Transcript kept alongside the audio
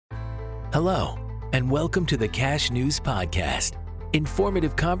Hello, and welcome to the Cash News Podcast.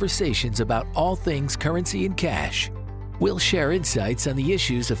 Informative conversations about all things currency and cash. We'll share insights on the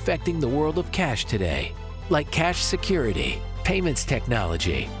issues affecting the world of cash today, like cash security, payments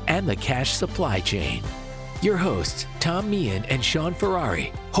technology, and the cash supply chain. Your hosts, Tom Meehan and Sean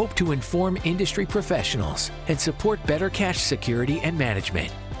Ferrari, hope to inform industry professionals and support better cash security and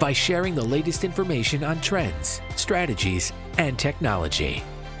management by sharing the latest information on trends, strategies, and technology.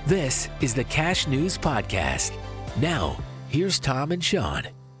 This is the Cash News Podcast. Now, here's Tom and Sean.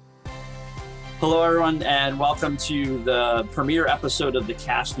 Hello, everyone, and welcome to the premiere episode of the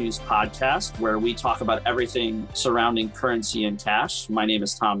Cash News Podcast, where we talk about everything surrounding currency and cash. My name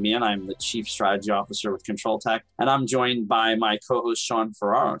is Tom Meehan. I'm the Chief Strategy Officer with Control Tech, and I'm joined by my co-host, Sean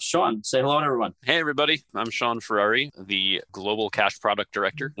Ferrari. Sean, say hello to everyone. Hey, everybody. I'm Sean Ferrari, the Global Cash Product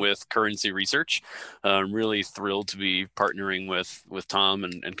Director with Currency Research. I'm really thrilled to be partnering with Tom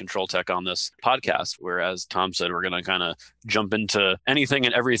and Control Tech on this podcast, where, as Tom said, we're going to kind of jump into anything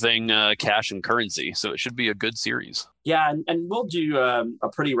and everything cash and currency. So it should be a good series. Yeah, and we'll do a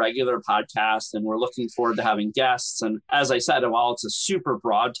pretty regular podcast, and we're looking forward to having guests. And as I said, while it's a super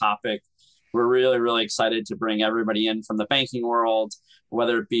broad topic, we're really, really excited to bring everybody in from the banking world,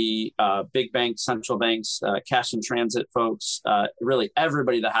 whether it be big banks, central banks, cash in transit folks, really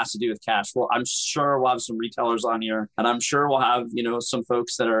everybody that has to do with cash. Well, I'm sure we'll have some retailers on here, and I'm sure we'll have, some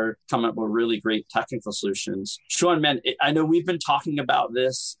folks that are coming up with really great technical solutions. Sean, man, I know we've been talking about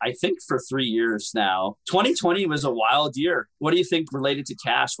this, I think, for 3 years now. 2020 was a wild year. What do you think related to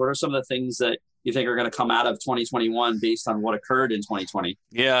cash? What are some of the things that you think are going to come out of 2021 based on what occurred in 2020?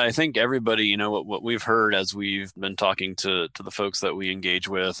 Yeah, I think everybody, what we've heard as we've been talking to the folks that we engage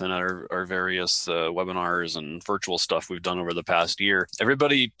with and our various webinars and virtual stuff we've done over the past year,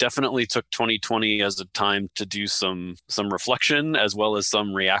 everybody definitely took 2020 as a time to do some reflection as well as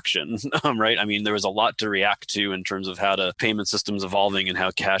some reaction, right? I mean, there was a lot to react to in terms of how the payment system's evolving and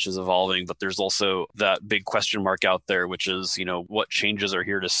how cash is evolving, but there's also that big question mark out there, which is, what changes are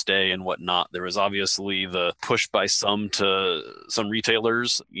here to stay and what not. There was obviously the push by some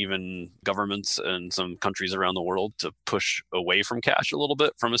retailers, even governments and some countries around the world, to push away from cash a little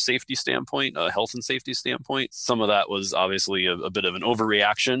bit from a safety standpoint, a health and safety standpoint. Some of that was obviously a bit of an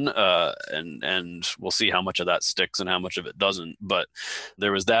overreaction, and we'll see how much of that sticks and how much of it doesn't. But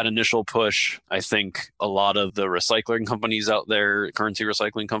there was that initial push. I think a lot of the recycling companies out there, currency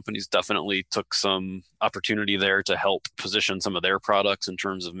recycling companies, definitely took some opportunity there to help position some of their products in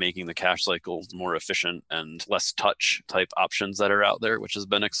terms of making the cash cycle more efficient and less touch type options that are out there, which has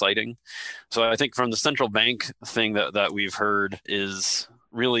been exciting. So I think from the central bank thing that we've heard is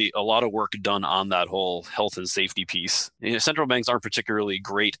really a lot of work done on that whole health and safety piece. Central banks aren't particularly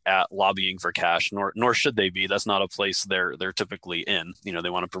great at lobbying for cash, nor should they be. That's not a place they're typically in. They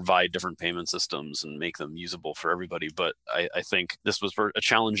want to provide different payment systems and make them usable for everybody. But I think this was a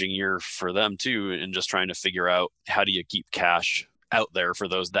challenging year for them too, in just trying to figure out how do you keep cash out there for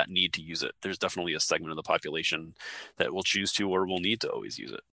those that need to use it. There's definitely a segment of the population that will choose to or will need to always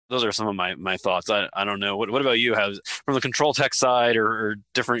use it. Those are some of my thoughts. I don't know. What about you? From the Control Tech side or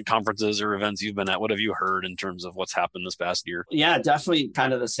different conferences or events you've been at, what have you heard in terms of what's happened this past year? Yeah, definitely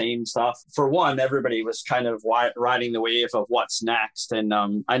kind of the same stuff. For one, everybody was kind of riding the wave of what's next. And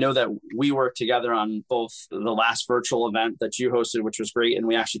I know that we worked together on both the last virtual event that you hosted, which was great. And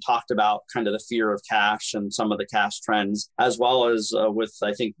we actually talked about kind of the fear of cash and some of the cash trends, as well as with,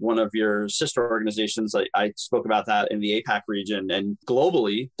 I think, one of your sister organizations. I spoke about that in the APAC region. And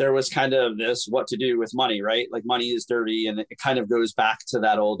globally, there was kind of this what to do with money, right? Like money is dirty, and it kind of goes back to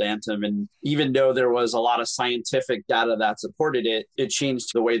that old anthem. And even though there was a lot of scientific data that supported it, it changed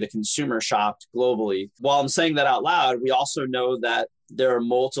the way the consumer shopped globally. While I'm saying that out loud, we also know that there are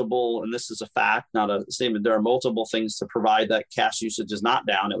multiple, and this is a fact, not a statement, there are multiple things to provide that cash usage is not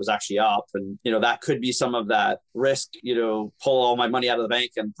down. It was actually up. And, that could be some of that risk, pull all my money out of the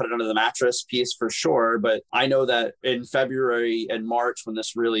bank and put it under the mattress piece for sure. But I know that in February and March, when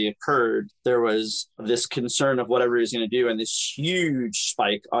this really occurred, there was this concern of what everybody was going to do. And this huge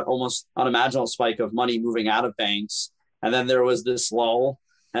spike, almost unimaginable spike of money moving out of banks. And then there was this lull.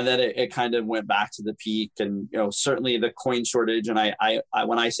 And then it kind of went back to the peak. And, certainly the coin shortage. And I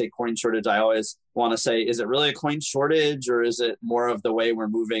when I say coin shortage, I always want to say, is it really a coin shortage, or is it more of the way we're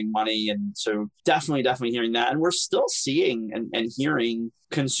moving money? And so definitely hearing that. And we're still seeing and hearing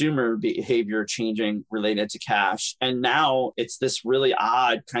consumer behavior changing related to cash. And now it's this really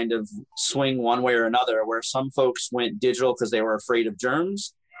odd kind of swing one way or another, where some folks went digital because they were afraid of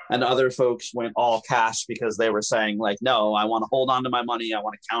germs. And other folks went all cash because they were saying like, no, I want to hold on to my money. I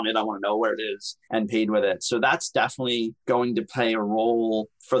want to count it. I want to know where it is and paid with it. So that's definitely going to play a role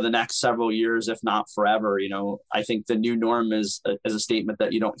for the next several years, if not forever. I think the new norm is a statement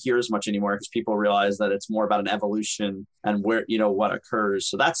that you don't hear as much anymore because people realize that it's more about an evolution and where, what occurs.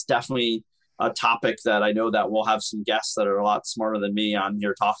 So that's definitely a topic that I know that we'll have some guests that are a lot smarter than me on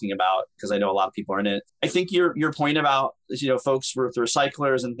here talking about, because I know a lot of people are in it. I think your point about, folks with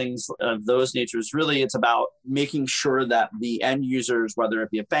recyclers and things of those natures, really it's about making sure that the end users, whether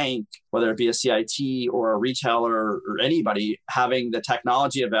it be a bank, whether it be a CIT or a retailer or anybody, having the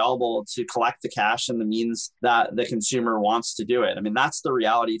technology available to collect the cash and the means that the consumer wants to do it. I mean, that's the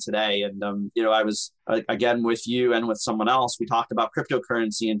reality today. And, I was, again, with you and with someone else, we talked about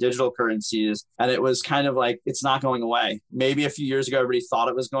cryptocurrency and digital currencies, and it was kind of like, it's not going away. Maybe a few years ago, everybody thought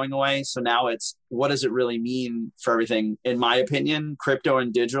it was going away. So now it's, what does it really mean for everything? In my opinion, crypto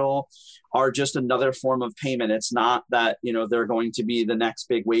and digital are just another form of payment. It's not that, they're going to be the next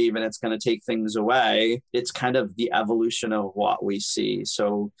big wave and it's going to take things away. It's kind of the evolution of what we see.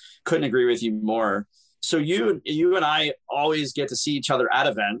 So couldn't agree with you more. So you and I always get to see each other at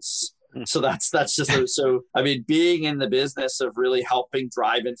events. So that's just so I mean, being in the business of really helping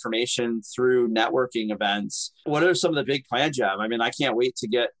drive information through networking events, what are some of the big plans you have? I mean, I can't wait to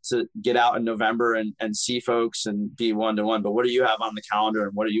get out in November and see folks and be one-to-one, but what do you have on the calendar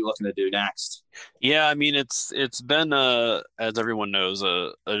and what are you looking to do next? Yeah, I mean, it's been as everyone knows,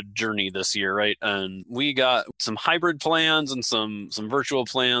 a journey this year, right? And we got some hybrid plans and some virtual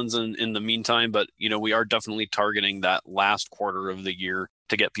plans in the meantime, but we are definitely targeting that last quarter of the year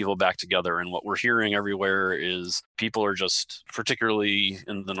to get people back together. And what we're hearing everywhere is people are just, particularly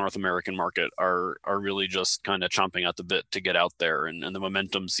in the North American market, are really just kind of chomping at the bit to get out there. And the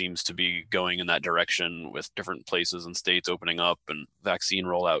momentum seems to be going in that direction, with different places and states opening up and vaccine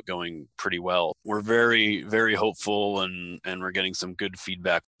rollout going pretty well. We're very, very hopeful and we're getting some good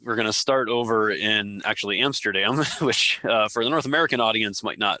feedback. We're going to start over in actually Amsterdam, which for the North American audience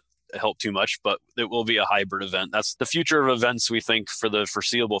might not help too much, but it will be a hybrid event. That's the future of events, we think, for the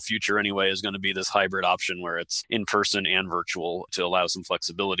foreseeable future anyway, is going to be this hybrid option where it's in person and virtual to allow some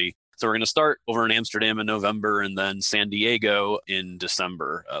flexibility. So we're going to start over in Amsterdam in November and then San Diego in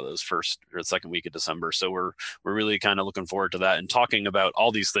December, those first or second week of December. So we're really kind of looking forward to that and talking about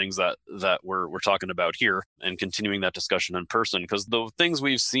all these things that we're talking about here and continuing that discussion in person. Because the things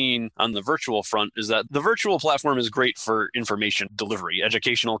we've seen on the virtual front is that the virtual platform is great for information delivery,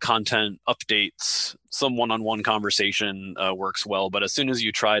 educational content, updates. Some one-on-one conversation works well, but as soon as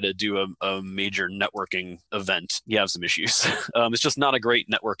you try to do a major networking event, you have some issues. It's just not a great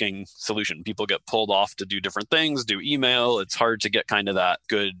networking solution. People get pulled off to do different things, do email. It's hard to get kind of that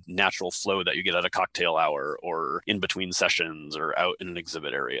good natural flow that you get at a cocktail hour or in between sessions or out in an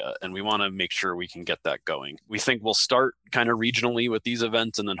exhibit area. And we want to make sure we can get that going. We think we'll start kind of regionally with these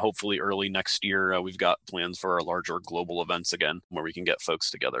events, and then hopefully early next year, we've got plans for our larger global events again, where we can get folks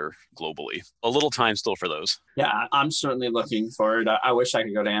together globally. A little time still for those. Yeah, I'm certainly looking forward. I wish I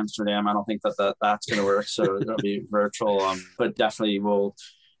could go to Amsterdam. I don't think that's going to work. So it'll be virtual, but definitely we'll,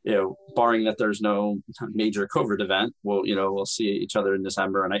 barring that there's no major COVID event, we'll see each other in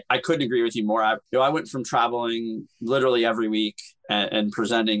December. And I couldn't agree with you more. I went from traveling literally every week and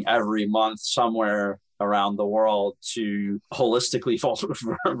presenting every month somewhere around the world to holistically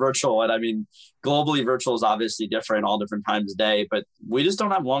virtual. And I mean, globally, virtual is obviously different, all different times of day, but we just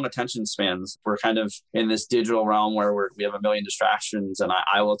don't have long attention spans. We're kind of in this digital realm where we have a million distractions. And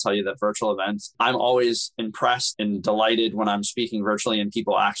I will tell you that virtual events, I'm always impressed and delighted when I'm speaking virtually and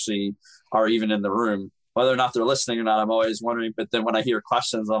people actually are even in the room. Whether or not they're listening or not, I'm always wondering. But then when I hear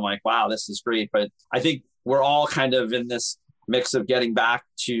questions, I'm like, wow, this is great. But I think we're all kind of in this mix of getting back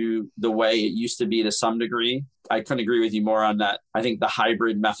to the way it used to be to some degree. I couldn't agree with you more on that. I think the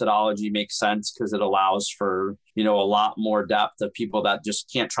hybrid methodology makes sense because it allows for, a lot more depth of people that just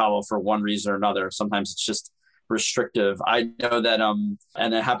can't travel for one reason or another. Sometimes it's just restrictive. I know that,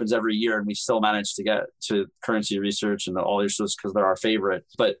 and it happens every year, and we still manage to get to currency research and all these shows because they're our favorite,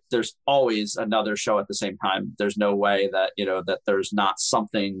 but there's always another show at the same time. There's no way that, that there's not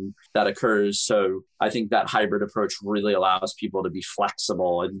something that occurs. So I think that hybrid approach really allows people to be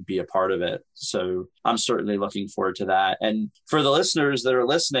flexible and be a part of it. So I'm certainly looking forward to that. And for the listeners that are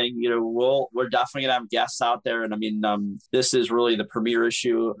listening, we're definitely gonna have guests out there. And I mean, this is really the premiere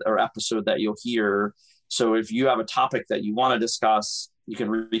issue or episode that you'll hear. So if you have a topic that you want to discuss, you can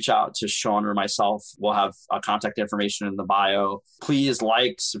reach out to Sean or myself. We'll have contact information in the bio. Please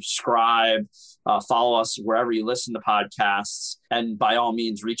like, subscribe, follow us wherever you listen to podcasts. And by all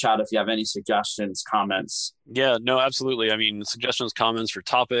means, reach out if you have any suggestions, comments. Yeah, no, absolutely. I mean, suggestions, comments for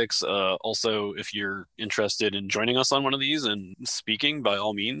topics. Also, if you're interested in joining us on one of these and speaking, by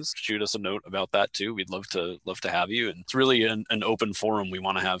all means, shoot us a note about that too. We'd love to have you. And it's really an open forum we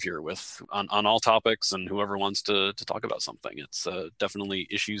want to have here with on all topics, and whoever wants to talk about something. It's definitely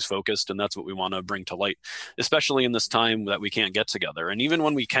issues focused, and that's what we want to bring to light, especially in this time that we can't get together. And even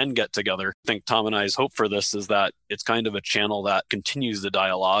when we can get together, I think Tom and I's hope for this is that it's kind of a channel that continues the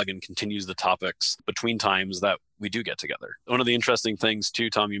dialogue and continues the topics between times that we do get together. One of the interesting things too,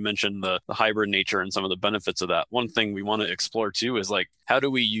 Tom, you mentioned the hybrid nature and some of the benefits of that. One thing we want to explore too is like, how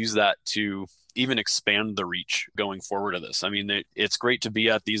do we use that to even expand the reach going forward of this? I mean, it's great to be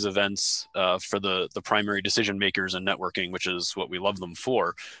at these events for the primary decision makers and networking, which is what we love them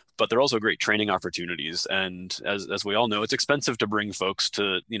for. But they're also great training opportunities. And as we all know, it's expensive to bring folks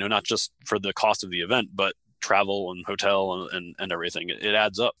to, not just for the cost of the event, but travel and hotel and everything. It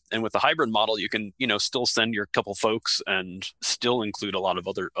adds up. And with the hybrid model, you can, still send your couple folks and still include a lot of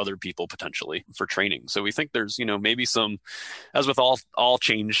other people potentially for training. So we think there's, maybe some, as with all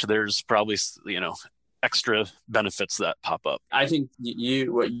change, there's probably, extra benefits that pop up. I think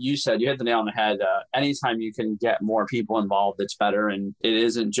what you said, you hit the nail on the head. Anytime you can get more people involved, it's better. And it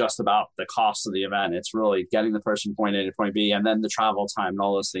isn't just about the cost of the event. It's really getting the person point A to point B, and then the travel time and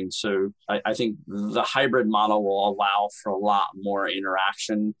all those things. So I think the hybrid model will allow for a lot more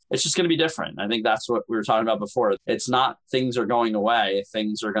interaction. It's just going to be different. I think that's what we were talking about before. It's not things are going away.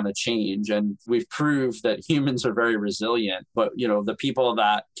 Things are going to change. And we've proved that humans are very resilient, but the people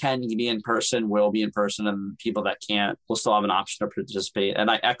that can be in person will be in person, and people that can't will still have an option to participate. And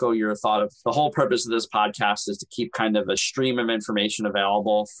I echo your thought of the whole purpose of this podcast is to keep kind of a stream of information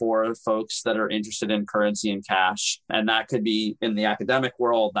available for folks that are interested in currency and cash. And that could be in the academic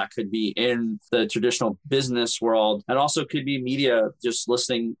world, that could be in the traditional business world, and also could be media just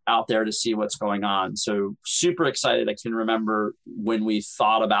listening out there to see what's going on. So super excited. I can remember when we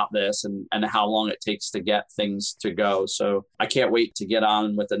thought about this and how long it takes to get things to go. So I can't wait to get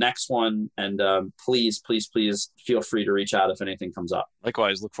on with the next one. And please feel free to reach out if anything comes up.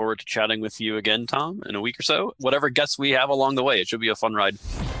 Likewise, look forward to chatting with you again, Tom, in a week or so. Whatever guests we have along the way, it should be a fun ride.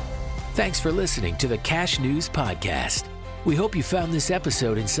 Thanks for listening to the Cash News Podcast. We hope you found this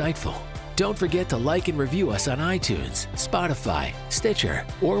episode insightful. Don't forget to like and review us on iTunes, Spotify, Stitcher,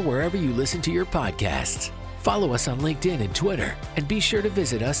 or wherever you listen to your podcasts. Follow us on LinkedIn and Twitter, and be sure to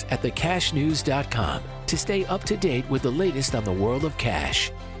visit us at thecashnews.com to stay up to date with the latest on the world of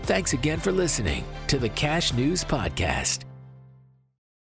cash. Thanks again for listening to the Cash News Podcast.